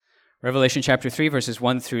Revelation chapter 3, verses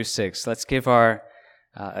 1 through 6. Let's give our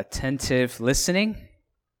attentive listening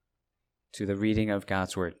to the reading of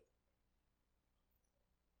God's word.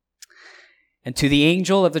 And to the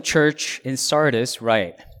angel of the church in Sardis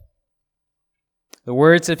write, the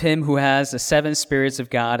words of him who has the 7 spirits of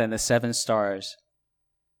God and the 7 stars.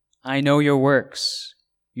 I know your works.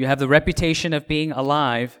 You have the reputation of being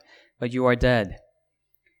alive, but you are dead.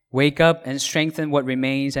 Wake up and strengthen what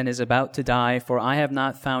remains and is about to die, for I have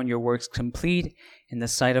not found your works complete in the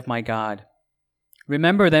sight of my God.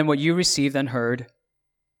 Remember then what you received and heard.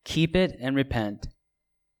 Keep it and repent.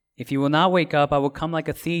 If you will not wake up, I will come like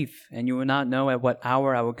a thief, and you will not know at what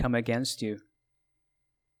hour I will come against you.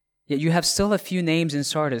 Yet you have still a few names in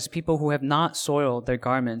Sardis, people who have not soiled their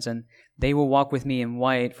garments, and they will walk with me in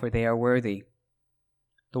white, for they are worthy.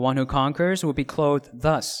 The one who conquers will be clothed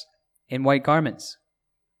thus, in white garments.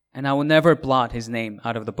 And I will never blot his name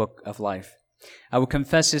out of the book of life. I will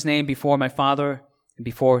confess his name before my Father and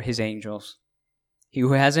before his angels. He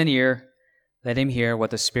who has an ear, let him hear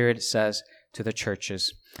what the Spirit says to the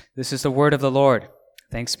churches. This is the word of the Lord.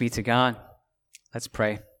 Thanks be to God. Let's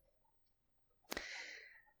pray.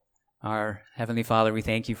 Our Heavenly Father, we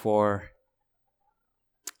thank you for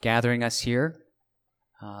gathering us here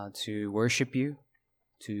to worship you,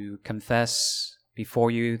 to confess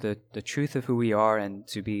before you the truth of who we are, and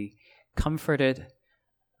to be comforted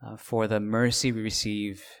for the mercy we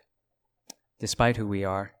receive despite who we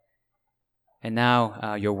are. And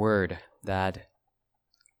now your word that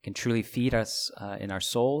can truly feed us in our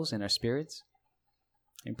souls, in our spirits.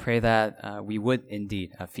 And pray that we would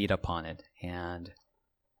indeed feed upon it and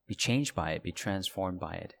be changed by it, be transformed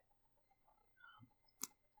by it.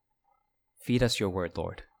 Feed us your word,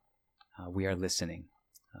 Lord. We are listening.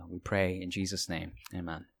 We pray in Jesus' name.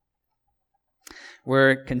 Amen.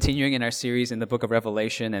 We're continuing in our series in the book of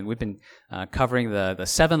Revelation, and we've been covering the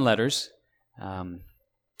 7 letters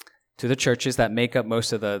to the churches that make up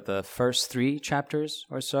most of the first 3 chapters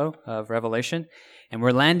or so of Revelation. And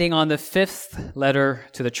we're landing on the 5th letter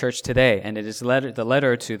to the church today, and it is the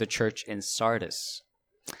letter to the church in Sardis.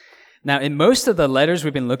 Now, in most of the letters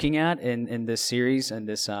we've been looking at in this series, and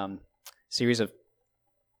this series of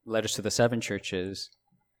letters to the 7 churches,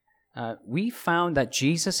 we found that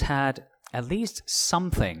Jesus had at least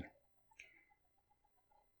something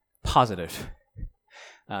positive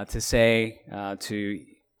to say to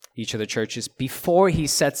each of the churches before he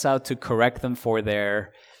sets out to correct them for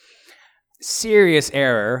their serious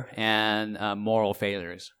error and moral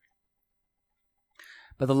failures.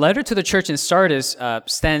 But the letter to the church in Sardis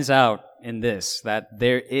stands out in this, that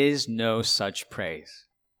there is no such praise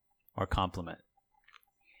or compliment.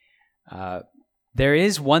 There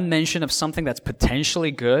is one mention of something that's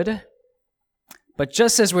potentially good, but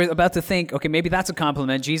just as we're about to think, okay, maybe that's a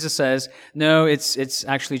compliment, Jesus says, no, it's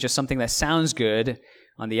actually just something that sounds good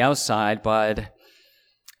on the outside, but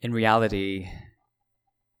in reality,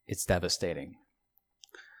 it's devastating.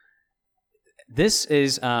 This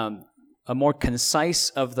is a more concise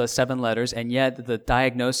of the 7 letters, and yet the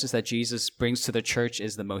diagnosis that Jesus brings to the church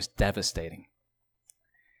is the most devastating.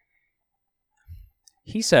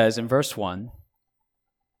 He says in verse 1,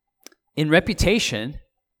 in reputation,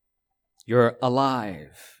 you're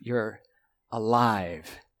alive. You're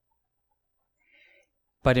alive.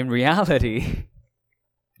 But in reality,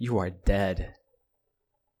 you are dead.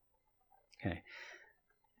 Okay.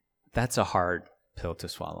 That's a hard pill to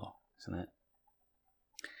swallow, isn't it?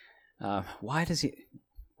 Why does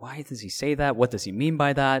he say that? What does he mean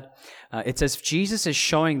by that? It's as if Jesus is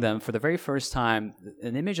showing them for the very first time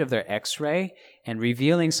an image of their X-ray and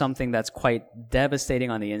revealing something that's quite devastating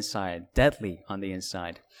on the inside, deadly on the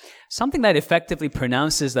inside. Something that effectively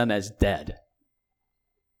pronounces them as dead.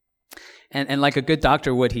 And like a good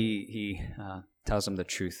doctor would, he tells them the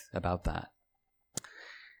truth about that.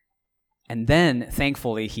 And then,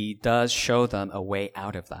 thankfully, he does show them a way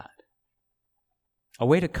out of that. A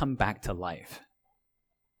way to come back to life.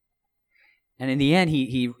 And in the end,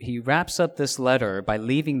 he wraps up this letter by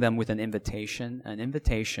leaving them with an invitation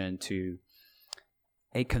to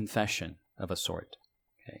a confession of a sort.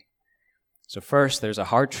 Okay. So first, there's a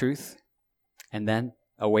hard truth, and then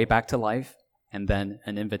a way back to life, and then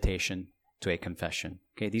an invitation to a confession.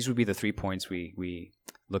 Okay, these would be the 3 points we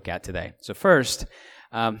look at today. So first,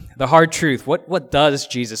 the hard truth. What does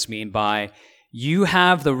Jesus mean by you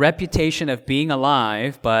have the reputation of being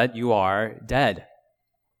alive, but you are dead?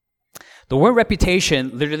 The word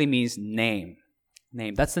reputation literally means name.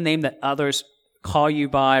 Name. That's the name that others call you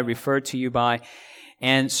by, refer to you by.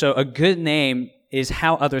 And so a good name is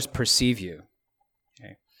how others perceive you.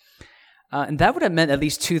 Okay. And that would have meant at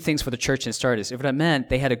least two things for the church in Sardis. It would have meant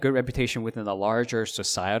they had a good reputation within the larger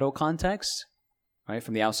societal context, right,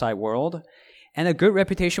 from the outside world, and a good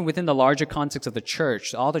reputation within the larger context of the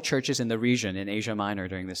church, all the churches in the region in Asia Minor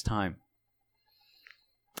during this time.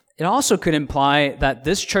 It also could imply that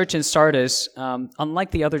this church in Sardis,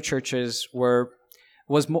 unlike the other churches,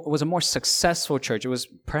 was a more successful church. It was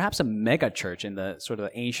perhaps a mega church in the sort of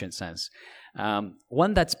ancient sense,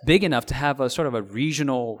 one that's big enough to have a sort of a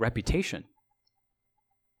regional reputation.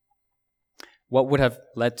 What would have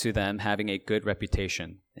led to them having a good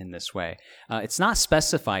reputation in this way? It's not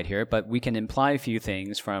specified here, but we can imply a few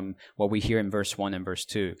things from what we hear in verse 1 and verse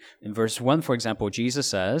 2. In verse 1, for example, Jesus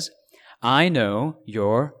says, I know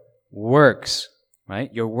your works, right?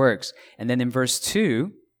 Your works. And then in verse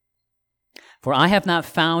 2, for I have not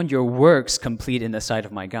found your works complete in the sight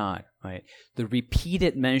of my God, right? The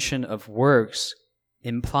repeated mention of works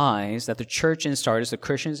implies that the church in Sardis, the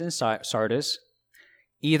Christians in Sardis,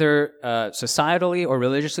 either societally or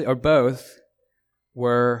religiously or both,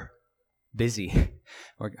 were busy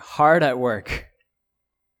or hard at work.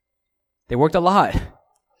 They worked a lot.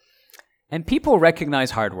 And people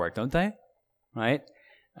recognize hard work, don't they? Right?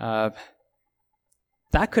 That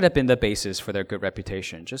could have been the basis for their good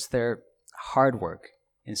reputation, just their hard work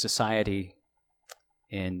in society,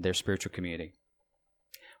 in their spiritual community.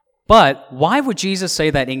 But why would Jesus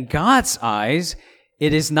say that in God's eyes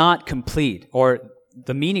it is not complete, or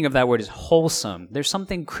the meaning of that word is wholesome? There's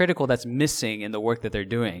something critical that's missing in the work that they're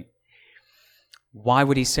doing. Why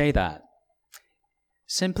would he say that?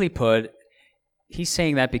 Simply put, he's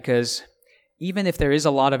saying that because even if there is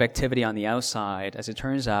a lot of activity on the outside, as it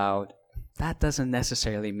turns out, that doesn't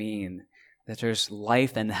necessarily mean that there's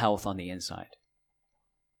life and health on the inside.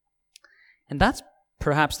 And that's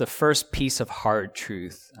perhaps the first piece of hard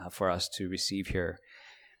truth for us to receive here.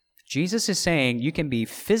 Jesus is saying you can be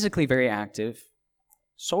physically very active,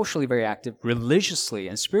 socially very active, religiously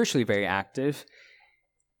and spiritually very active,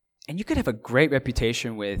 and you could have a great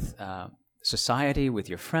reputation with society, with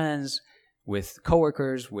your friends, with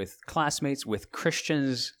coworkers, with classmates, with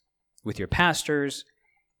Christians, with your pastors.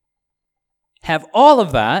 Have all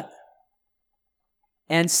of that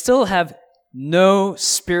and still have no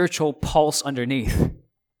spiritual pulse underneath.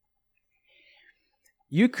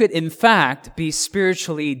 You could, in fact, be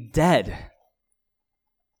spiritually dead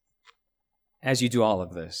as you do all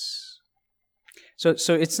of this. So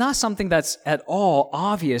it's not something that's at all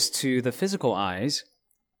obvious to the physical eyes,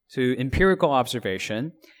 to empirical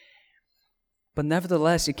observation, but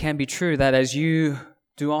nevertheless, it can be true that as you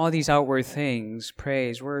do all these outward things,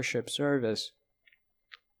 praise, worship, service,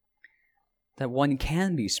 that one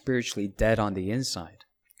can be spiritually dead on the inside.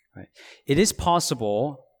 Right? It is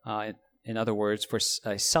possible, in other words, for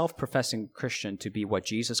a self-professing Christian to be what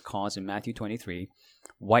Jesus calls in Matthew 23,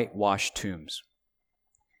 whitewashed tombs.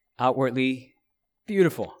 Outwardly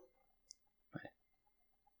beautiful, right?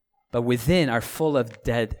 But within are full of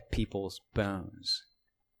dead people's bones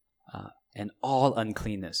and all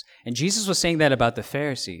uncleanness. And Jesus was saying that about the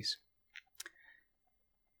Pharisees.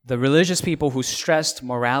 The religious people who stressed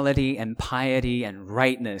morality and piety and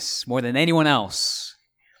rightness more than anyone else.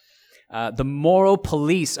 The moral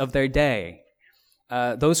police of their day.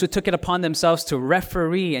 Those who took it upon themselves to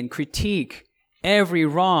referee and critique every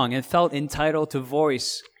wrong and felt entitled to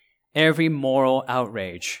voice every moral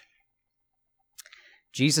outrage.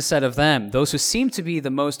 Jesus said of them, those who seem to be the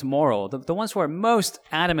most moral, the ones who are most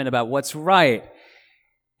adamant about what's right,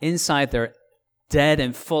 inside they're dead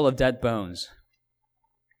and full of dead bones.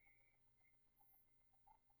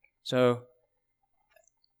 So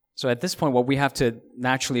at this point, what we have to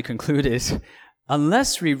naturally conclude is,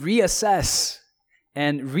 unless we reassess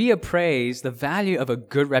and reappraise the value of a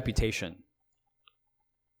good reputation,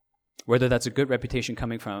 whether that's a good reputation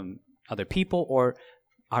coming from other people or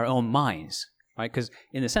our own minds, right? Because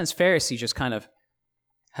in a sense, Pharisees just kind of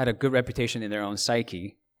had a good reputation in their own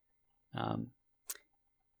psyche.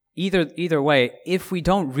 Either way, if we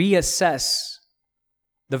don't reassess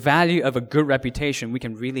the value of a good reputation, we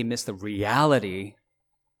can really miss the reality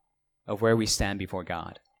of where we stand before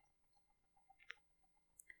God.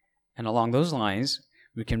 And along those lines,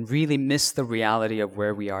 we can really miss the reality of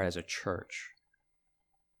where we are as a church.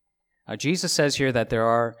 Jesus says here that there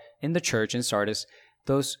are, in the church in Sardis,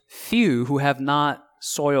 those few who have not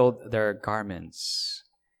soiled their garments.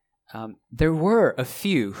 There were a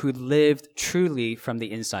few who lived truly from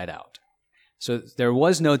the inside out. So there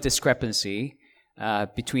was no discrepancy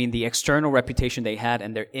between the external reputation they had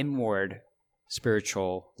and their inward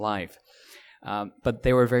spiritual life. But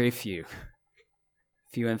they were very few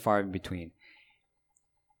and far in between.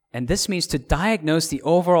 And this means to diagnose the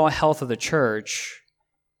overall health of the church,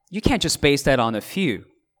 you can't just base that on a few,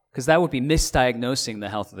 because that would be misdiagnosing the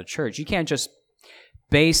health of the church. You can't just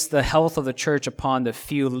base the health of the church upon the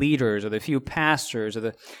few leaders or the few pastors or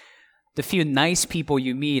the few nice people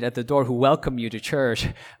you meet at the door who welcome you to church,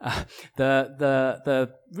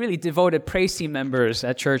 the really devoted praise team members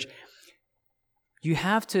at church. You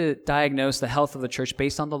have to diagnose the health of the church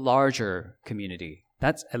based on the larger community.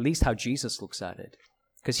 That's at least how Jesus looks at it.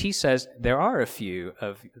 Because he says there are a few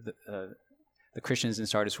of the Christians in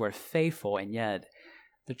Sardis who are faithful, and yet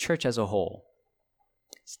the church as a whole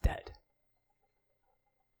is dead.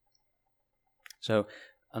 So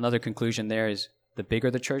another conclusion there is the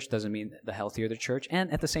bigger the church doesn't mean the healthier the church,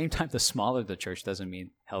 and at the same time, the smaller the church doesn't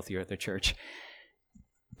mean healthier the church.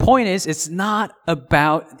 Point is, it's not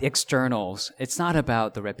about the externals. It's not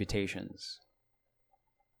about the reputations.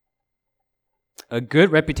 A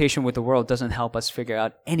good reputation with the world doesn't help us figure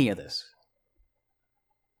out any of this.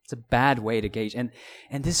 It's a bad way to gauge. And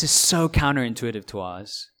this is so counterintuitive to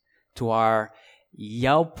us, to our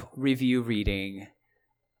Yelp review reading,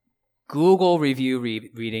 Google review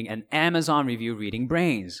reading, and Amazon review reading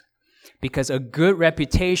brains. Because a good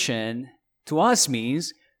reputation to us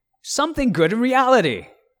means something good in reality.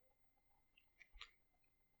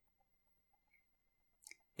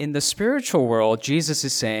 In the spiritual world, Jesus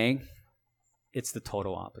is saying it's the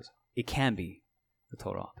total opposite. It can be the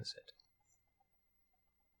total opposite.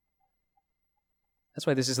 That's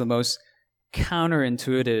why this is the most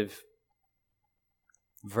counterintuitive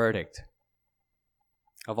verdict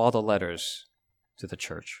of all the letters to the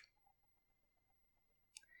church.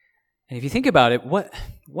 And if you think about it, what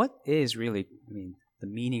is really, the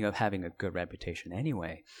meaning of having a good reputation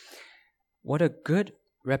anyway? What a good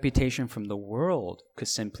reputation from the world could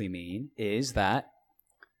simply mean is that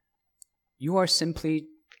you are simply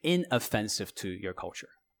inoffensive to your culture.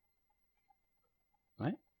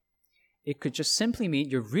 Right? It could just simply mean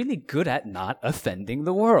you're really good at not offending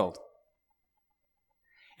the world.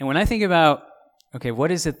 And when I think about, okay,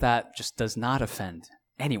 what is it that just does not offend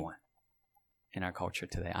anyone in our culture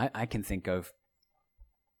today? I can think of,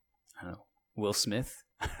 Will Smith.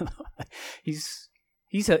 He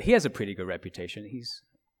has a pretty good reputation.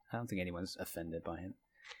 I don't think anyone's offended by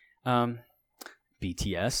him.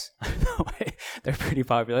 BTS, they're pretty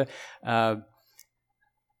popular.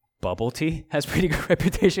 Bubble tea has pretty good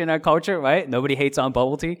reputation in our culture, right? Nobody hates on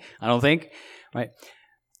bubble tea, I don't think, right?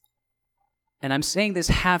 And I'm saying this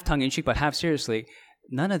half tongue-in-cheek, but half seriously.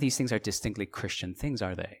 None of these things are distinctly Christian things,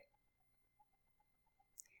 are they?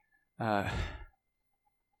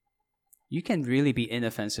 You can really be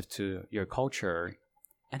inoffensive to your culture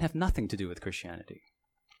and have nothing to do with Christianity.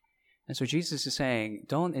 And so Jesus is saying,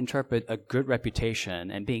 don't interpret a good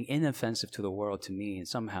reputation and being inoffensive to the world to mean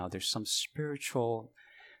somehow there's some spiritual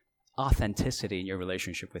authenticity in your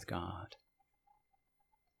relationship with God.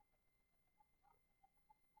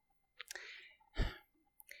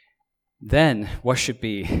 Then, what should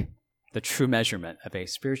be the true measurement of a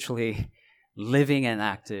spiritually living and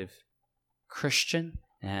active Christian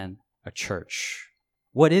and a church?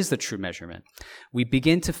 What is the true measurement? We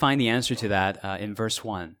begin to find the answer to that in verse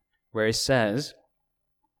 1, where it says,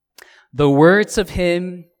 "The words of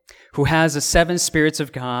him who has the 7 spirits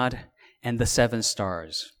of God and the 7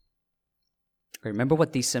 stars." Remember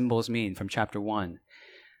what these symbols mean from chapter 1.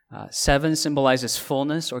 7 symbolizes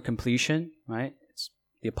fullness or completion, right? It's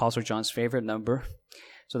the Apostle John's favorite number.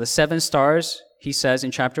 So the 7 stars, he says in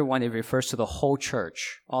chapter 1, it refers to the whole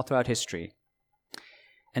church all throughout history.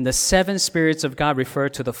 And the 7 spirits of God refer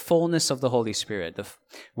to the fullness of the Holy Spirit,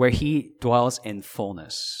 where he dwells in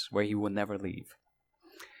fullness, where he will never leave.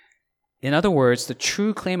 In other words, the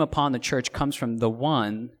true claim upon the church comes from the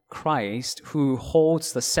one, Christ, who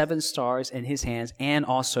holds the 7 stars in his hands and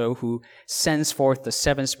also who sends forth the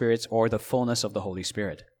 7 spirits or the fullness of the Holy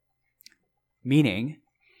Spirit. Meaning,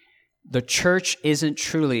 the church isn't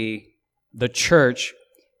truly the church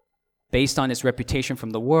based on its reputation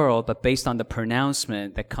from the world, but based on the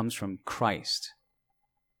pronouncement that comes from Christ,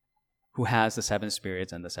 who has the 7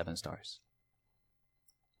 spirits and the 7 stars.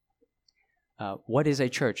 What is a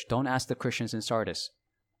church? Don't ask the Christians in Sardis.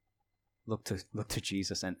 Look to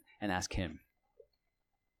Jesus and ask him.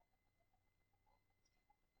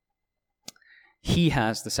 He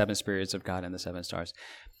has the 7 spirits of God and the 7 stars.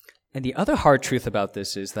 And the other hard truth about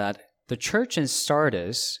this is that the church in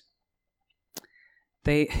Sardis,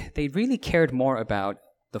 they really cared more about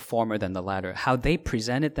the former than the latter, how they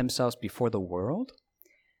presented themselves before the world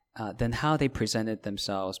than how they presented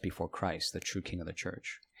themselves before Christ, the true King of the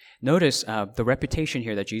church. Notice the reputation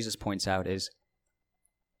here that Jesus points out is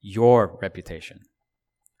your reputation,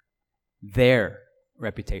 their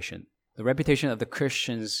reputation, the reputation of the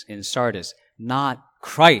Christians in Sardis, not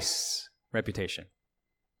Christ's reputation.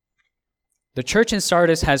 The church in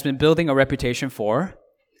Sardis has been building a reputation for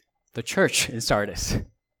the church in Sardis.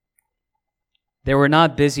 They were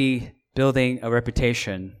not busy building a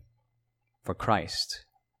reputation for Christ.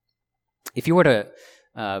 If you were to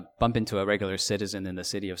bump into a regular citizen in the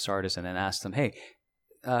city of Sardis and then ask them, hey,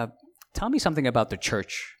 tell me something about the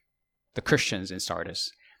church, the Christians in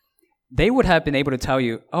Sardis, they would have been able to tell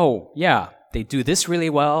you, oh, yeah, they do this really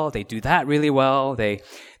well, they do that really well, they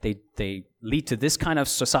lead to this kind of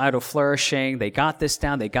societal flourishing, they got this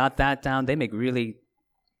down, they got that down, they make really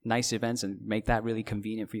nice events and make that really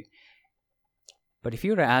convenient for you. But if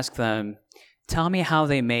you were to ask them, tell me how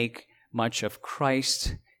they make much of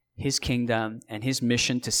Christ, his kingdom, and his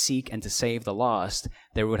mission to seek and to save the lost,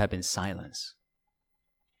 there would have been silence.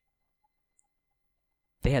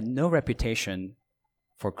 They had no reputation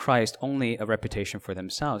for Christ, only a reputation for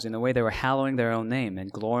themselves. In a way, they were hallowing their own name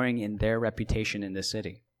and glorying in their reputation in the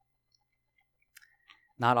city,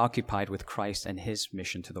 not occupied with Christ and his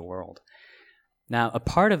mission to the world. Now, a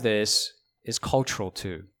part of this is cultural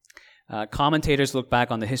too. Commentators look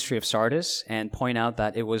back on the history of Sardis and point out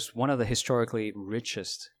that it was one of the historically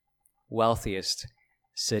richest, wealthiest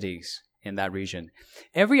cities in that region.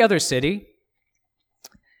 Every other city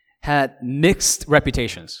had mixed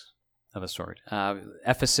reputations of a sort.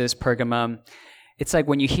 Ephesus, Pergamum. It's like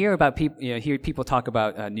when you hear about people, hear people talk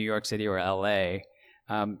about New York City or LA,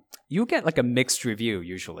 you get like a mixed review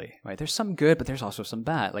usually, right? There's some good, but there's also some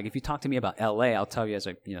bad. Like if you talk to me about LA, I'll tell you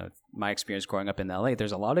my experience growing up in LA,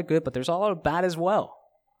 there's a lot of good, but there's a lot of bad as well.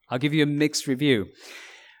 I'll give you a mixed review.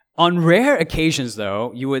 On rare occasions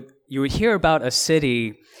though, you would hear about a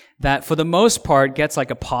city that for the most part gets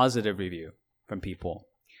like a positive review from people.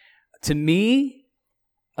 To me,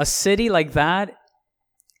 a city like that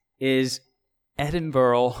is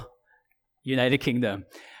Edinburgh, United Kingdom.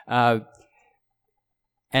 And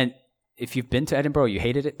if you've been to Edinburgh, you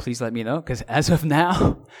hated it, please let me know, because as of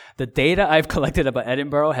now, the data I've collected about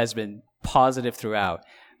Edinburgh has been positive throughout.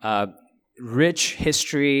 Rich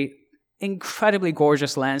history, incredibly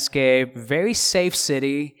gorgeous landscape, very safe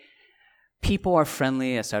city, people are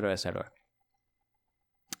friendly, etc., etc.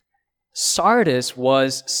 Sardis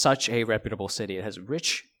was such a reputable city. It has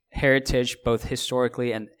rich heritage, both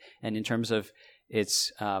historically and in terms of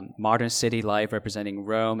its modern city life representing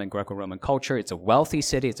Rome and Greco-Roman culture. It's a wealthy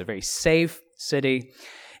city. It's a very safe city.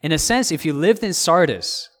 In a sense, if you lived in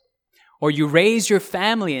Sardis or you raised your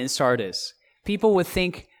family in Sardis, people would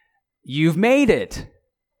think you've made it.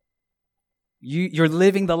 You're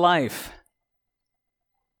living the life.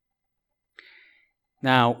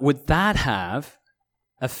 Now, would that have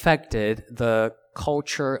affected the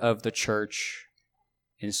culture of the church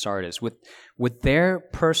in Sardis? Would their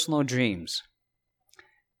personal dreams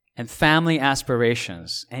and family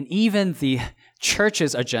aspirations and even the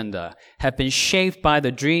church's agenda have been shaped by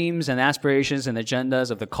the dreams and aspirations and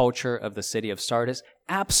agendas of the culture of the city of Sardis?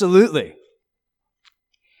 Absolutely.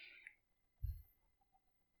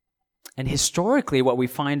 And historically, what we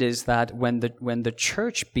find is that when the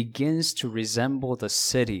church begins to resemble the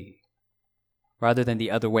city rather than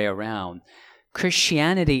the other way around,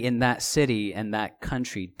 Christianity in that city and that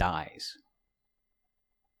country dies.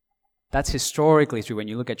 That's historically true when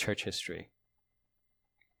you look at church history.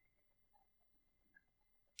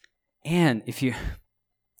 And if you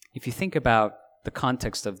think about the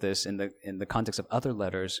context of this in the context of other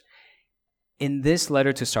letters, in this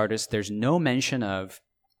letter to Sardis, there's no mention of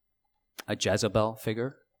a Jezebel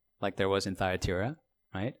figure like there was in Thyatira,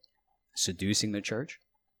 right? Seducing the church,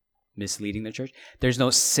 misleading the church. There's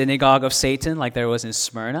no synagogue of Satan like there was in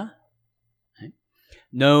Smyrna. Right?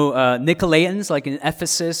 No Nicolaitans like in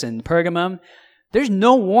Ephesus and Pergamum. There's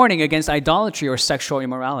no warning against idolatry or sexual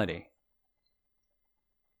immorality.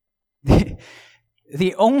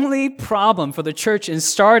 The only problem for the church in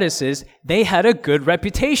Sardis is they had a good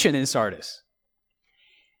reputation in Sardis.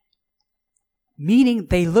 Meaning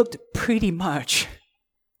they looked pretty much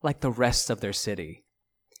like the rest of their city.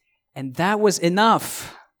 And that was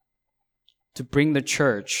enough to bring the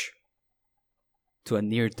church to a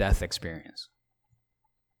near-death experience.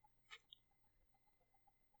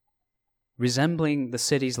 Resembling the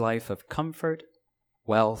city's life of comfort,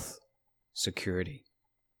 wealth, security.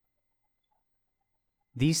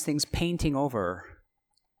 These things painting over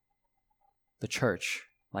the church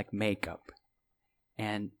like makeup.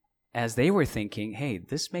 And as they were thinking, hey,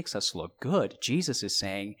 this makes us look good, Jesus is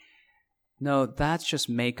saying, no, that's just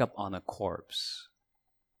makeup on a corpse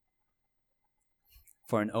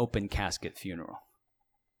for an open casket funeral.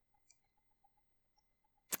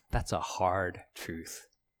 That's a hard truth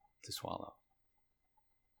to swallow.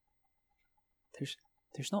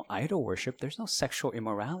 There's no idol worship. There's no sexual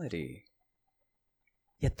immorality.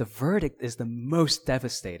 Yet the verdict is the most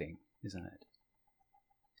devastating, isn't it?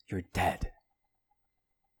 You're dead.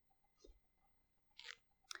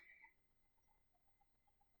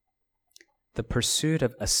 The pursuit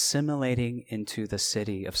of assimilating into the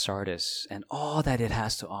city of Sardis and all that it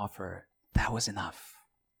has to offer, that was enough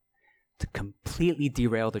to completely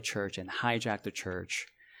derail the church and hijack the church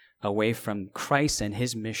away from Christ and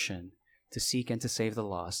his mission to seek and to save the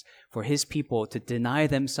lost, for his people to deny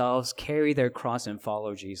themselves, carry their cross, and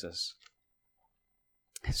follow Jesus.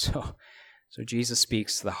 And so Jesus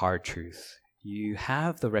speaks the hard truth. You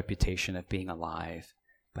have the reputation of being alive,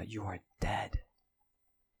 but you are dead.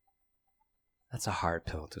 That's a hard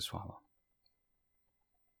pill to swallow.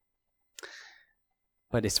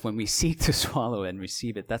 But it's when we seek to swallow and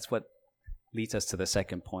receive it, that's what leads us to the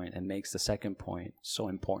second point and makes the second point so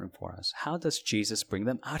important for us. How does Jesus bring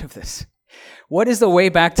them out of this? What is the way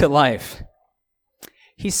back to life?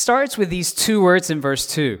 He starts with these two words in verse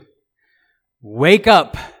 2. Wake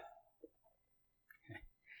up.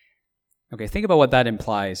 Okay, think about what that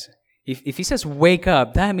implies. If he says wake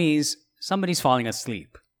up, that means somebody's falling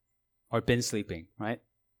asleep or been sleeping, right?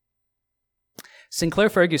 Sinclair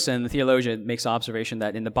Ferguson, the theologian, makes the observation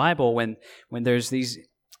that in the Bible, when there's these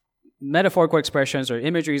metaphorical expressions or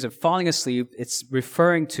imageries of falling asleep, it's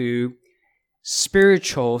referring to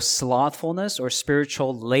spiritual slothfulness or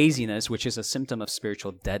spiritual laziness, which is a symptom of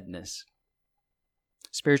spiritual deadness.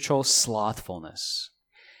 Spiritual slothfulness.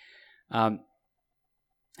 And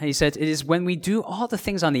he said, it is when we do all the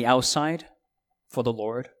things on the outside for the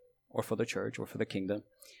Lord or for the church or for the kingdom,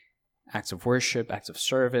 acts of worship, acts of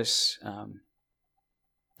service,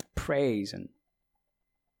 praise and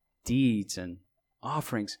deeds and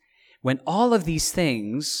offerings, when all of these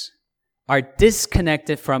things are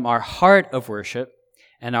disconnected from our heart of worship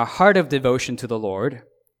and our heart of devotion to the Lord,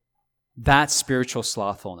 that's spiritual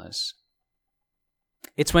slothfulness.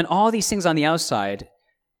 It's when all these things on the outside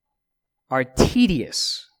are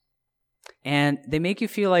tedious and they make you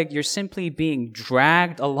feel like you're simply being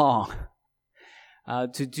dragged along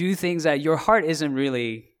to do things that your heart isn't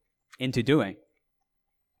really into doing.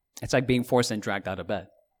 It's like being forced and dragged out of bed.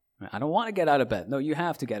 I don't want to get out of bed. No, you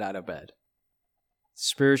have to get out of bed.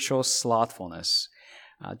 Spiritual slothfulness.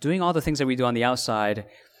 Doing all the things that we do on the outside,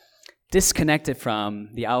 disconnected from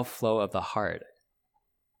the outflow of the heart.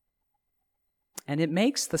 And it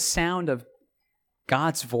makes the sound of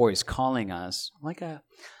God's voice calling us like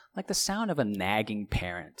the sound of a nagging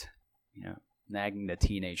parent, nagging the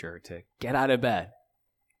teenager to get out of bed,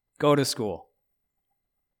 go to school.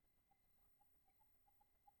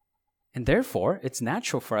 And therefore, it's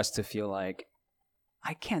natural for us to feel like,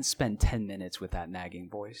 I can't spend 10 minutes with that nagging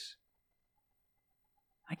voice.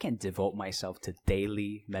 I can't devote myself to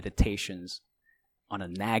daily meditations on a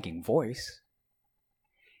nagging voice.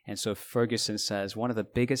 And so Ferguson says, one of the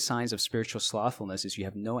biggest signs of spiritual slothfulness is you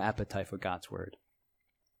have no appetite for God's word.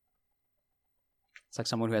 It's like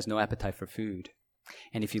someone who has no appetite for food.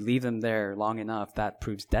 And if you leave them there long enough, that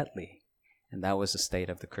proves deadly. And that was the state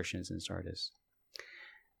of the Christians in Sardis.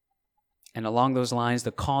 And along those lines,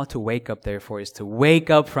 the call to wake up, therefore, is to wake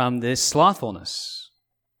up from this slothfulness.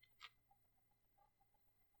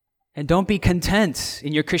 And don't be content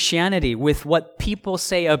in your Christianity with what people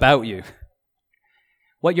say about you,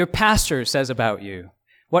 what your pastor says about you,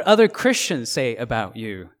 what other Christians say about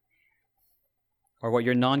you, or what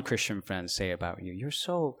your non-Christian friends say about you. You're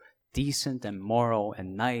so decent and moral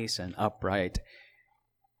and nice and upright.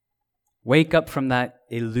 Wake up from that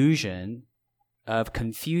illusion of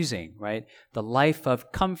confusing, right? The life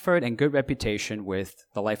of comfort and good reputation with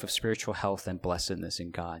the life of spiritual health and blessedness in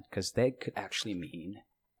God, because they could actually mean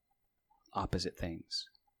opposite things.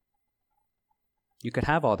 You could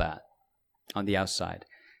have all that on the outside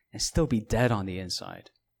and still be dead on the inside.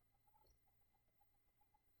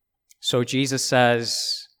 So Jesus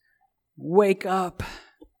says, wake up.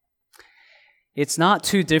 It's not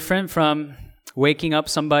too different from waking up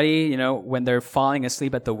somebody, when they're falling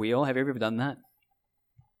asleep at the wheel. Have you ever done that?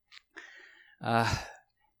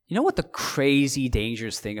 You know what the crazy,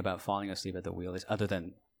 dangerous thing about falling asleep at the wheel is, other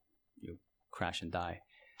than you crash and die?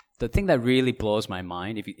 The thing that really blows my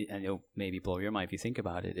mind, and it'll maybe blow your mind if you think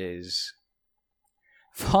about it, is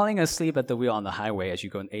falling asleep at the wheel on the highway as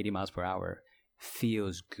you go 80 miles per hour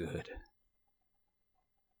feels good.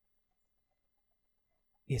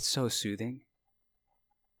 It's so soothing.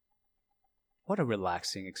 What a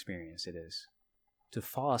relaxing experience it is to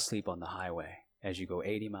fall asleep on the highway as you go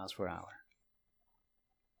 80 miles per hour.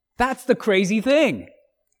 That's the crazy thing.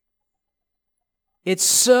 It's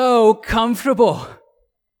so comfortable.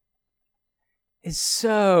 It's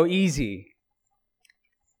so easy.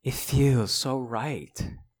 It feels so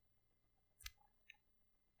right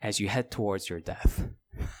as you head towards your death.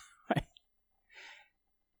 Right?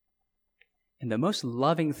 And the most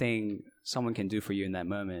loving thing someone can do for you in that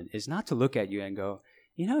moment is not to look at you and go,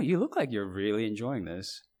 you look like you're really enjoying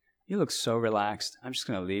this. You look so relaxed. I'm just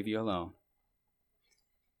going to leave you alone.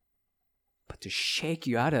 But to shake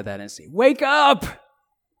you out of that and say, wake up!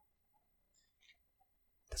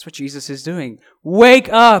 That's what Jesus is doing. Wake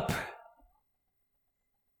up!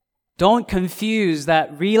 Don't confuse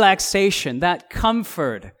that relaxation, that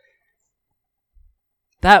comfort,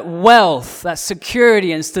 that wealth, that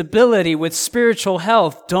security and stability with spiritual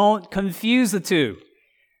health. Don't confuse the two.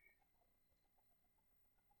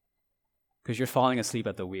 Because you're falling asleep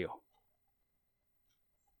at the wheel.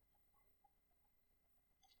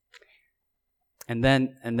 And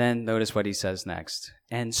then notice what he says next.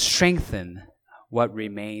 And strengthen what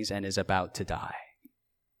remains and is about to die.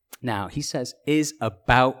 Now, he says, is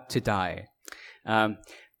about to die.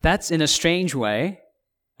 That's in a strange way,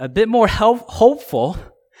 a bit more hopeful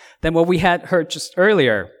than what we had heard just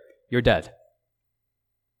earlier. You're dead.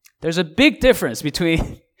 There's a big difference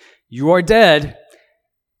between you are dead,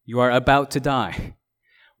 you are about to die.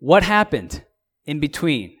 What happened in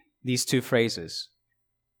between these two phrases?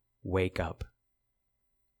 Wake up.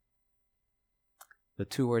 The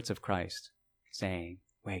two words of Christ saying,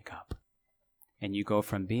 wake up. And you go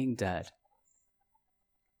from being dead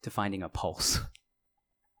to finding a pulse,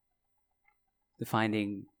 to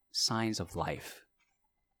finding signs of life.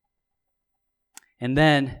 And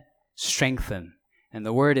then strengthen. And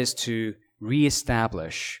the word is to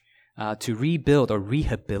reestablish, to rebuild or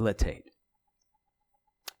rehabilitate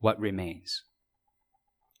what remains.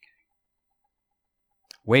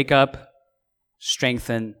 Wake up,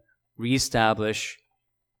 strengthen, reestablish,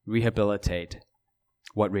 rehabilitate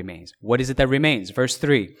what remains. What is it that remains? Verse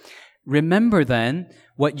 3. Remember then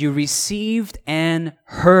what you received and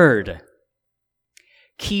heard.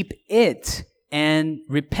 Keep it and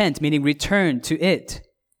repent, meaning return to it.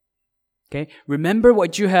 Okay? Remember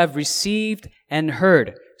what you have received and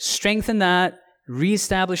heard. Strengthen that,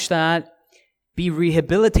 reestablish that, be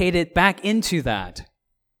rehabilitated back into that.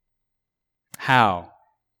 How?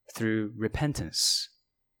 Through repentance.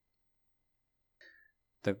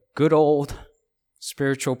 The good old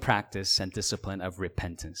spiritual practice and discipline of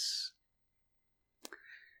repentance.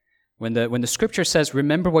 When the scripture says,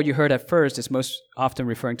 remember what you heard at first, it's most often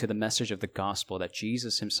referring to the message of the gospel that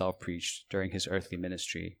Jesus himself preached during his earthly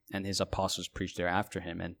ministry and his apostles preached thereafter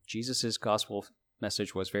him. And Jesus' gospel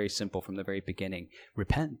message was very simple from the very beginning.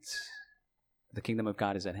 Repent. The kingdom of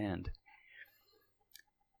God is at hand.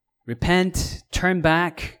 Repent, turn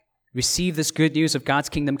back, receive this good news of God's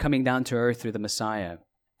kingdom coming down to earth through the Messiah,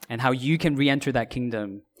 and how you can re-enter that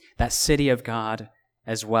kingdom, that city of God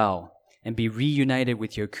as well, and be reunited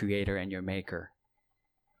with your Creator and your Maker.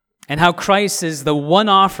 And how Christ is the one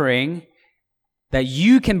offering that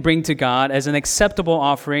you can bring to God as an acceptable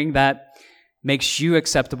offering that makes you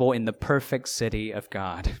acceptable in the perfect city of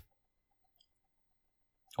God.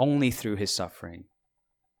 Only through his suffering,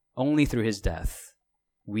 only through his death,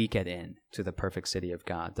 we get in to the perfect city of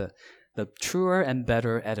God, the truer and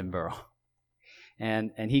better Edinburgh.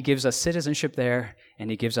 And he gives us citizenship there,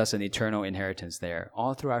 and he gives us an eternal inheritance there,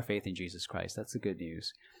 all through our faith in Jesus Christ. That's the good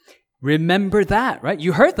news. Remember that, right?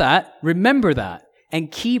 You heard that. Remember that.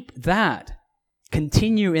 And keep that.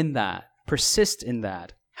 Continue in that. Persist in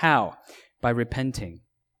that. How? By repenting.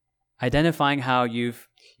 Identifying how you've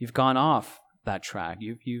gone off that track.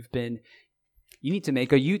 You need to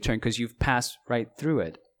make a U-turn because you've passed right through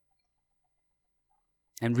it.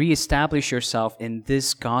 And reestablish yourself in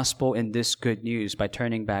this gospel, in this good news by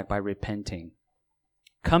turning back, by repenting.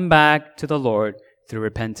 Come back to the Lord through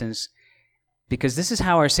repentance, because this is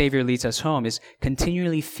how our Savior leads us home, is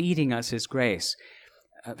continually feeding us his grace.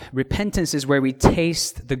 Repentance is where we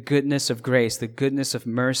taste the goodness of grace, the goodness of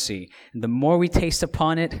mercy. And the more we taste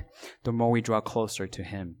upon it, the more we draw closer to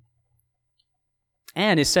him.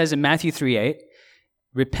 And it says in Matthew 3:8,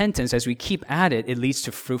 repentance, as we keep at it, it leads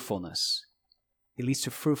to fruitfulness. It leads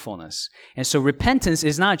to fruitfulness. And so repentance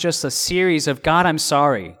is not just a series of, God, I'm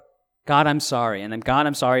sorry. God, I'm sorry. And then, God,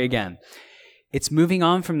 I'm sorry again. It's moving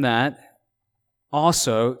on from that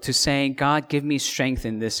also to saying, God, give me strength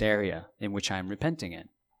in this area in which I'm repenting in.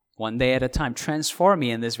 One day at a time. Transform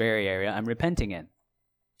me in this very area I'm repenting in.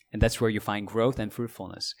 And that's where you find growth and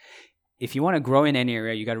fruitfulness. If you want to grow in any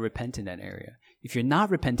area, you got to repent in that area. If you're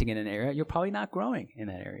not repenting in an area, you're probably not growing in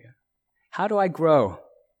that area. How do I grow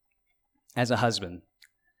as a husband?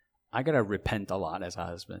 I got to repent a lot as a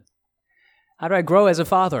husband. How do I grow as a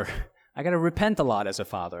father? I got to repent a lot as a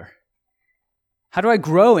father. How do I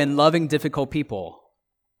grow in loving difficult people?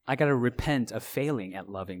 I got to repent of failing at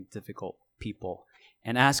loving difficult people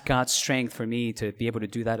and ask God's strength for me to be able to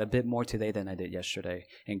do that a bit more today than I did yesterday,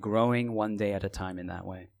 and growing one day at a time in that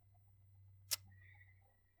way.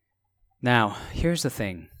 Now, here's the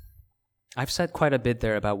thing. I've said quite a bit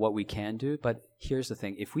there about what we can do, but here's the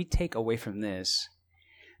thing. If we take away from this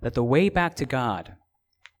that the way back to God,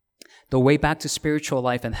 the way back to spiritual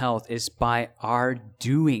life and health is by our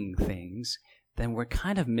doing things, then we're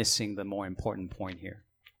kind of missing the more important point here.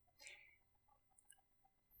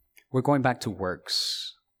 We're going back to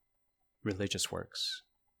works, religious works.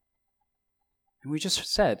 And we just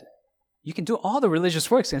said, you can do all the religious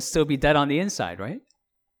works and still be dead on the inside, right?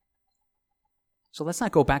 So let's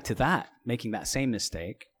not go back to that, making that same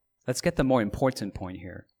mistake. Let's get the more important point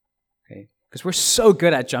here, okay? Because we're so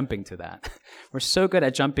good at jumping to that. We're so good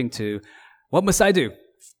at jumping to, what must I do?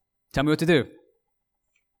 Tell me what to do.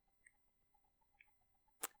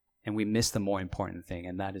 And we miss the more important thing,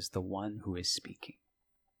 and that is the one who is speaking.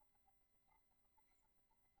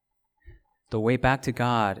 The way back to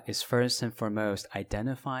God is first and foremost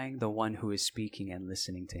identifying the one who is speaking and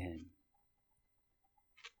listening to him.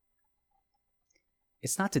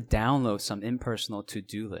 It's not to download some impersonal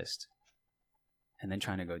to-do list and then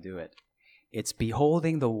trying to go do it. It's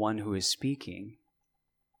beholding the one who is speaking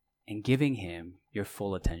and giving him your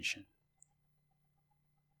full attention.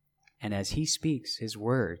 And as he speaks his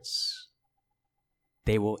words,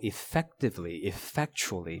 they will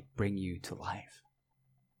effectually bring you to life.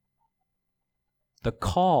 The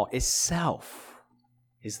call itself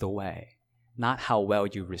is the way, not how well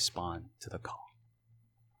you respond to the call.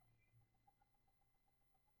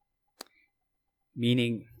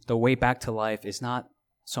 Meaning, the way back to life is not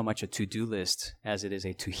so much a to-do list as it is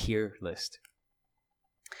a to-hear list.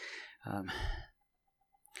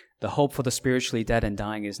 The hope for the spiritually dead and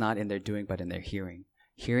dying is not in their doing, but in their hearing.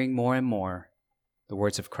 Hearing more and more the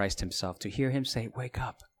words of Christ himself. To hear him say, wake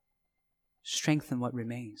up. Strengthen what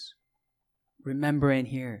remains. Remember and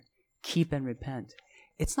hear. Keep and repent.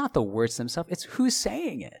 It's not the words themselves. It's who's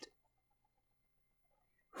saying it.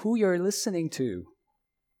 Who you're listening to.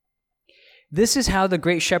 This is how the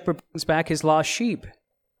great shepherd brings back his lost sheep,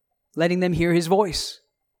 letting them hear his voice.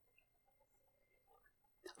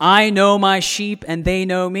 I know my sheep and they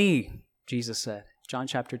know me, Jesus said, John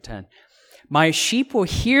chapter 10. My sheep will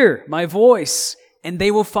hear my voice and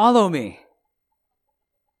they will follow me.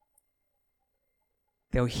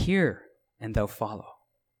 They'll hear and they'll follow.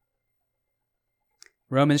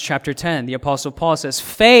 Romans chapter 10, the Apostle Paul says,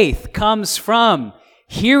 faith comes from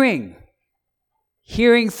hearing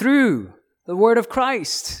through the word of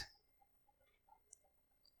Christ.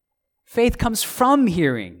 Faith comes from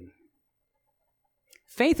hearing.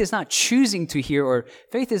 Faith is not choosing to hear, or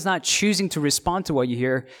faith is not choosing to respond to what you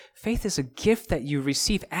hear. Faith is a gift that you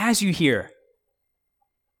receive as you hear.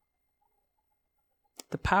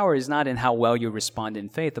 The power is not in how well you respond in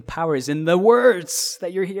faith. The power is in the words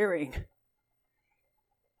that you're hearing.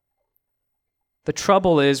 The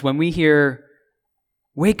trouble is when we hear,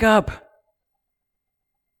 wake up.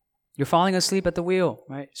 You're falling asleep at the wheel,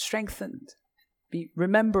 right? Strengthened.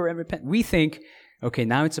 Remember and repent. We think, okay,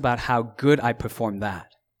 now it's about how good I perform that.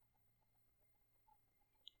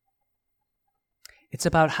 It's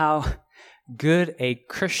about how good a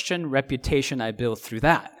Christian reputation I build through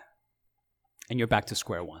that. And you're back to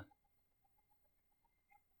square one.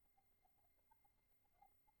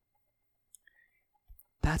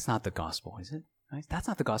 That's not the gospel, is it? Right? That's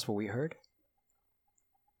not the gospel we heard.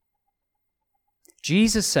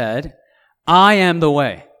 Jesus said, I am the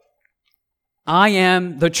way. I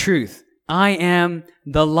am the truth. I am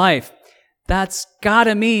the life. That's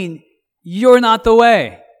gotta mean you're not the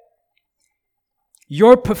way.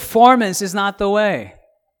 Your performance is not the way.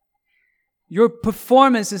 Your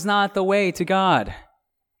performance is not the way to God.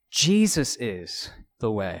 Jesus is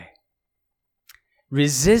the way.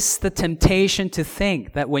 Resist the temptation to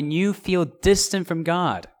think that when you feel distant from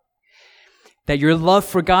God, that your love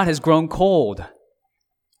for God has grown cold.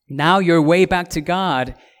 Now your way back to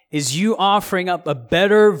God is you offering up a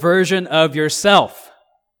better version of yourself.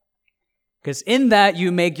 Because in that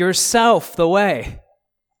you make yourself the way.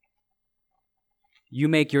 You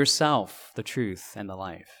make yourself the truth and the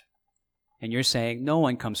life. And you're saying, no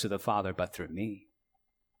one comes to the Father but through me.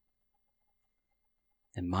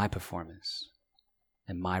 And my performance.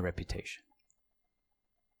 And my reputation.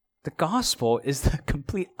 The gospel is the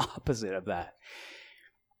complete opposite of that.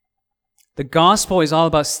 The gospel is all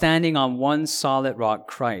about standing on one solid rock,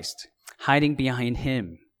 Christ, hiding behind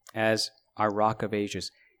him as our rock of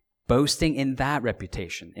ages, boasting in that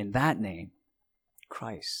reputation, in that name,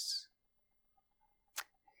 Christ.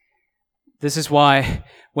 This is why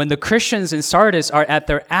when the Christians in Sardis are at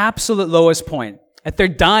their absolute lowest point, at their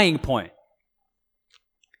dying point,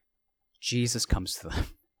 Jesus comes to them.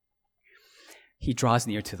 He draws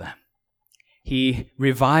near to them. He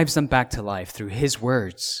revives them back to life through his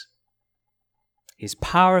words. His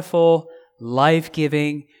powerful,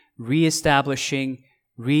 life-giving, reestablishing,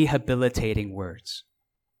 rehabilitating words.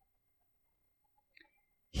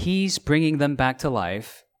 He's bringing them back to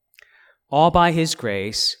life, all by his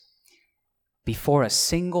grace, before a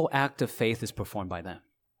single act of faith is performed by them.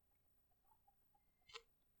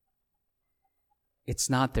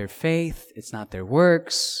 It's not their faith, it's not their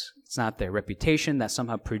works, it's not their reputation that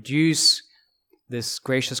somehow produce this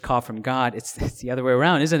gracious call from God. It's the other way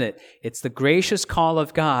around, isn't it? It's the gracious call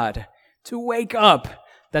of God to wake up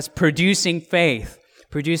that's producing faith,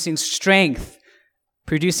 producing strength,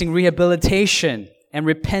 producing rehabilitation and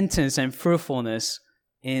repentance and fruitfulness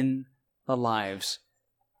in the lives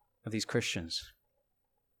of these Christians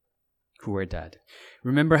who were dead.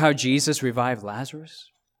 Remember how Jesus revived Lazarus?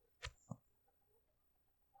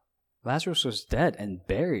 Lazarus was dead and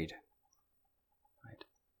buried. Right?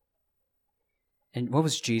 And what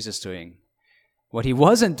was Jesus doing? What he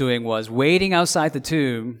wasn't doing was waiting outside the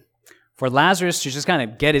tomb for Lazarus to just kind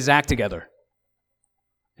of get his act together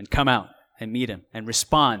and come out and meet him and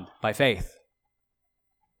respond by faith.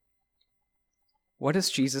 What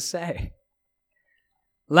does Jesus say?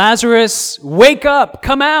 Lazarus, wake up,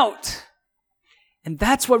 come out. And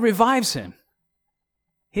that's what revives him.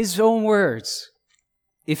 His own words,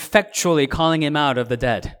 effectually calling him out of the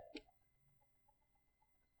dead.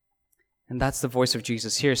 And that's the voice of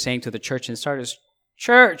Jesus here saying to the church in Sardis,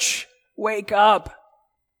 church, wake up.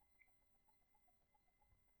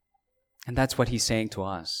 And that's what he's saying to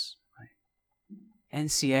us. Right?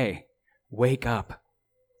 NCA, wake up.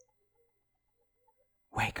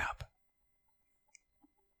 Wake up.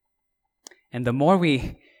 And the more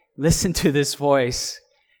we listen to this voice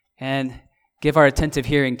and give our attentive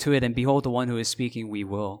hearing to it and behold the one who is speaking, we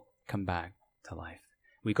will come back to life.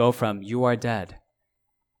 We go from you are dead,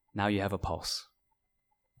 now you have a pulse.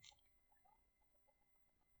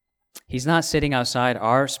 He's not sitting outside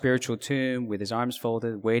our spiritual tomb with his arms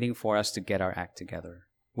folded, waiting for us to get our act together.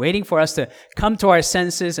 Waiting for us to come to our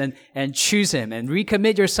senses and choose him and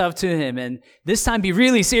recommit yourself to him and this time be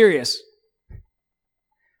really serious.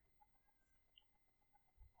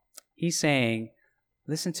 He's saying,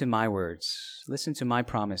 listen to my words, listen to my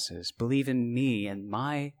promises, believe in me and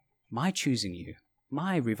my choosing you,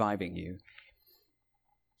 my reviving you.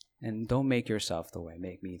 And don't make yourself the way,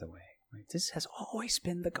 make me the way. Right? This has always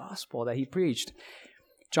been the gospel that he preached.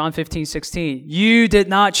 John 15:16, you did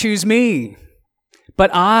not choose me, but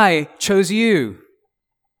I chose you.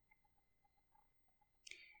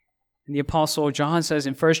 And the Apostle John says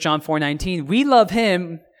in 1 John 4:19, we love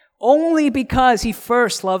him only because he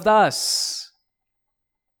first loved us.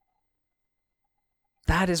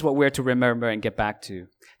 That is what we're to remember and get back to.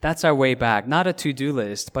 That's our way back. Not a to-do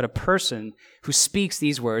list, but a person who speaks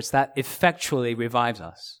these words that effectually revives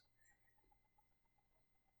us.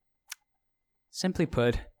 Simply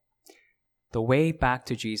put, the way back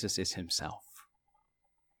to Jesus is himself.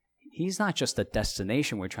 He's not just the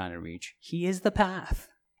destination we're trying to reach. He is the path.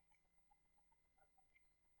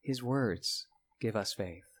 His words give us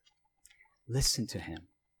faith. Listen to him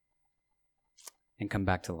and come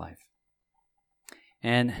back to life.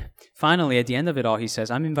 And finally, at the end of it all, he says,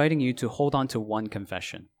 I'm inviting you to hold on to one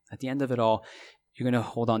confession. At the end of it all, you're going to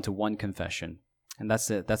hold on to one confession. And that's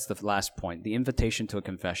the last point, the invitation to a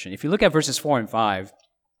confession. If you look at verses 4 and 5,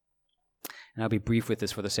 and I'll be brief with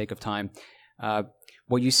this for the sake of time,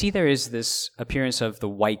 what you see there is this appearance of the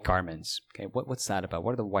white garments. Okay, what's that about?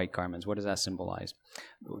 What are the white garments? What does that symbolize?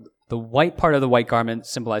 The white part of the white garment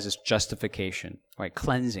symbolizes justification, right?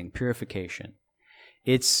 Cleansing, purification.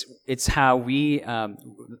 It's how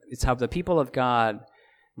the people of God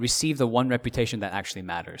receive the one reputation that actually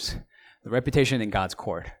matters, the reputation in God's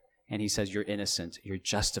court. And he says, you're innocent, you're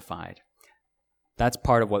justified. That's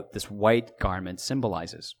part of what this white garment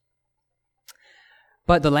symbolizes.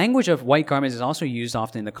 But the language of white garments is also used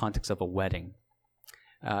often in the context of a wedding,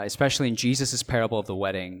 especially in Jesus' parable of the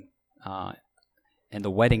wedding and the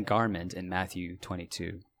wedding garment in Matthew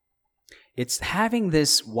 22. It's having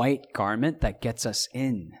this white garment that gets us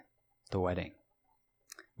in the wedding.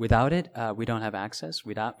 Without it, we don't have access.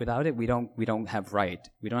 Without it, we don't have right.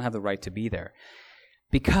 We don't have the right to be there.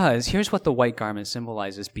 Because here's what the white garment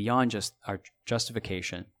symbolizes beyond just our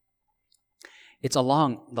justification. It's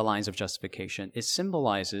along the lines of justification. It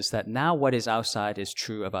symbolizes that now what is outside is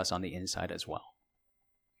true of us on the inside as well.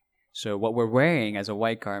 So what we're wearing as a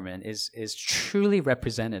white garment is truly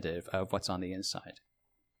representative of what's on the inside.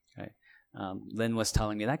 Okay? Lynn was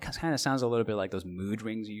telling me that kind of sounds a little bit like those mood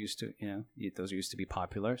rings you used to, those used to be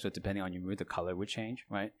popular. So depending on your mood, the color would change,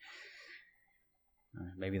 right?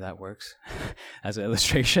 Maybe that works as an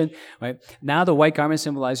illustration, right? Now the white garment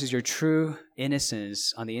symbolizes your true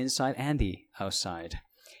innocence on the inside and the outside.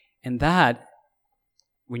 And that,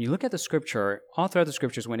 when you look at the scripture, all throughout the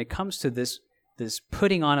scriptures, when it comes to this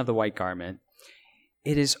putting on of the white garment,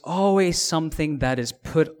 it is always something that is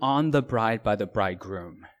put on the bride by the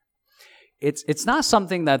bridegroom. It's not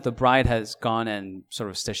something that the bride has gone and sort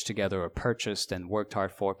of stitched together or purchased and worked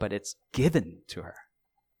hard for, but it's given to her.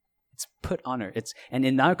 It's put on her. And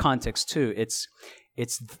in our context too,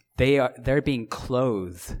 they're being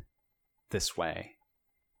clothed this way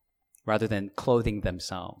rather than clothing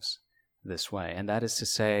themselves this way. And that is to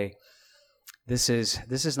say, this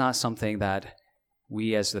is not something that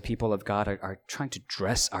we as the people of God are trying to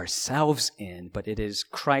dress ourselves in, but it is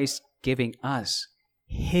Christ giving us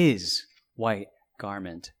his white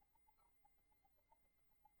garment.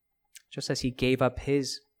 Just as he gave up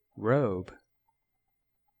his robe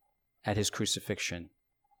at his crucifixion.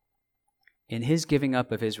 In his giving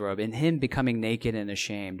up of his robe, in him becoming naked and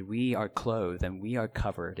ashamed, we are clothed and we are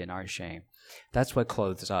covered in our shame. That's what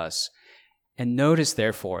clothes us. And notice,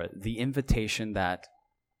 therefore, the invitation that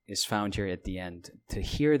is found here at the end, to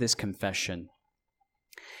hear this confession.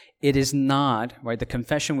 It is not, right, the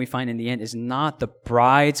confession we find in the end is not the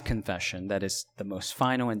bride's confession that is the most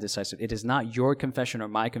final and decisive. It is not your confession or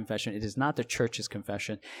my confession. It is not the church's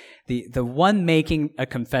confession. The one making a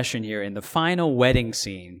confession here in the final wedding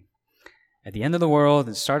scene, at the end of the world,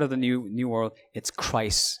 the start of the new world, it's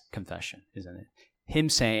Christ's confession, isn't it? Him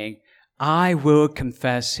saying, I will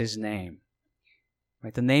confess his name.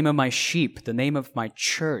 Right, the name of my sheep, the name of my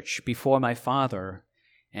church before my Father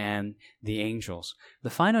and the angels. The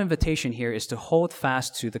final invitation here is to hold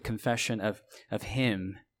fast to the confession of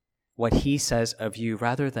him, what he says of you,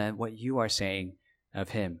 rather than what you are saying of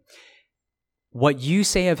him. What you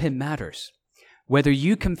say of him matters. Whether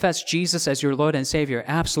you confess Jesus as your Lord and Savior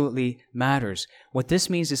absolutely matters. What this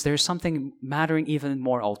means is there's something mattering even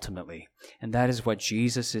more ultimately, and that is what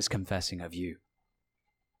Jesus is confessing of you.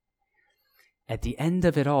 At the end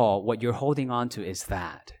of it all, what you're holding on to is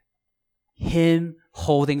that. Him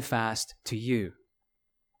holding fast to you.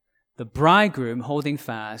 The bridegroom holding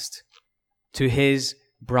fast to his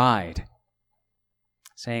bride.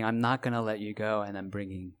 Saying, I'm not going to let you go and I'm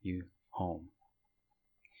bringing you home.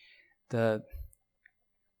 I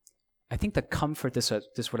think the comfort this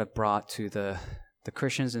would have brought to the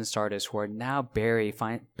Christians in Sardis who are now barely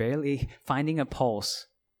finding a pulse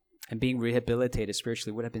and being rehabilitated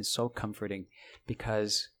spiritually would have been so comforting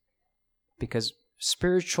because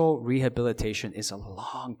spiritual rehabilitation is a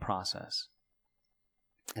long process.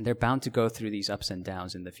 And they're bound to go through these ups and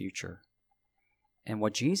downs in the future. And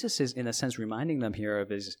what Jesus is, in a sense, reminding them here of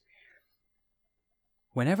is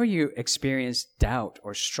whenever you experience doubt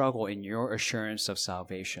or struggle in your assurance of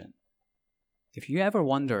salvation, if you ever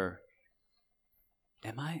wonder,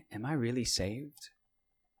 am I really saved?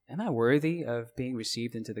 Am I worthy of being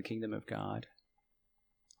received into the kingdom of God?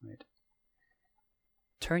 Right.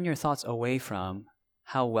 Turn your thoughts away from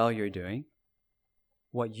how well you're doing,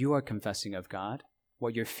 what you are confessing of God,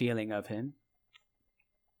 what you're feeling of him,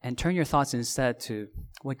 and turn your thoughts instead to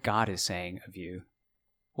what God is saying of you,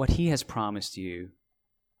 what he has promised you,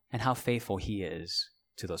 and how faithful he is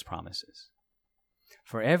to those promises.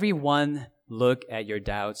 For every one look at your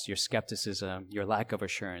doubts, your skepticism, your lack of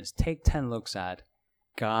assurance, take 10 looks at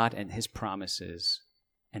God and his promises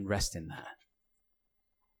and rest in that.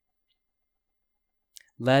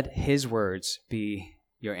 Let his words be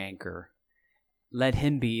your anchor. Let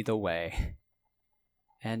him be the way.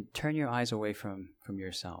 And turn your eyes away from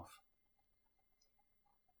yourself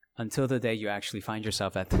until the day you actually find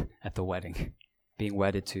yourself at the wedding, being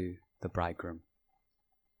wedded to the bridegroom.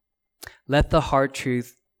 Let the hard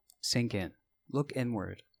truth sink in. Look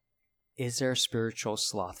inward. Is there spiritual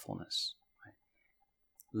slothfulness?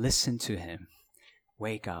 Listen to him.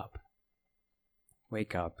 Wake up.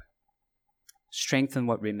 Wake up. Strengthen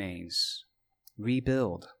what remains.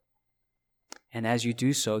 Rebuild. And as you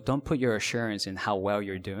do so, don't put your assurance in how well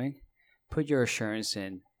you're doing. Put your assurance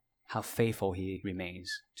in how faithful he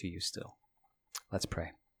remains to you still. Let's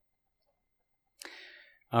pray.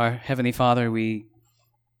 Our Heavenly Father, we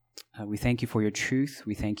thank you for your truth.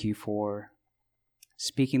 We thank you for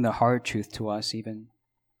speaking the hard truth to us even.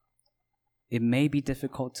 It may be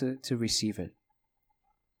difficult to receive it.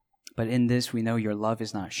 But in this, we know your love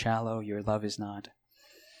is not shallow. Your love is not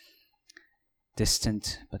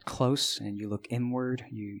distant, but close. And you look inward.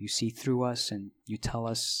 You see through us and you tell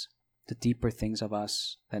us the deeper things of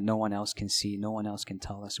us that no one else can see, no one else can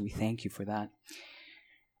tell us. We thank you for that.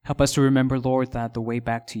 Help us to remember, Lord, that the way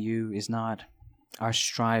back to you is not our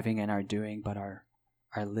striving and our doing, but our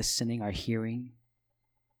listening, our hearing,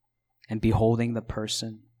 and beholding the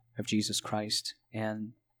person of Jesus Christ.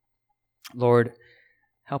 And Lord,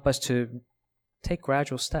 help us to take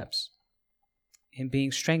gradual steps in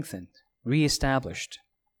being strengthened, reestablished,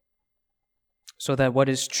 so that what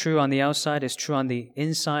is true on the outside is true on the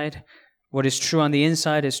inside. What is true on the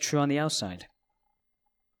inside is true on the outside.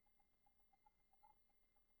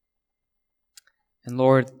 And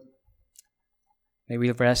Lord, may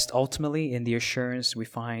we rest ultimately in the assurance we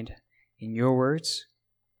find in your words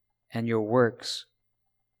and your works,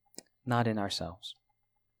 not in ourselves.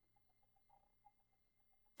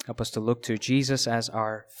 Help us to look to Jesus as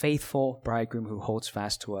our faithful bridegroom who holds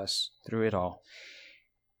fast to us through it all.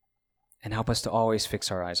 And help us to always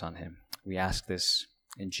fix our eyes on him. We ask this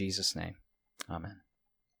in Jesus' name. Amen.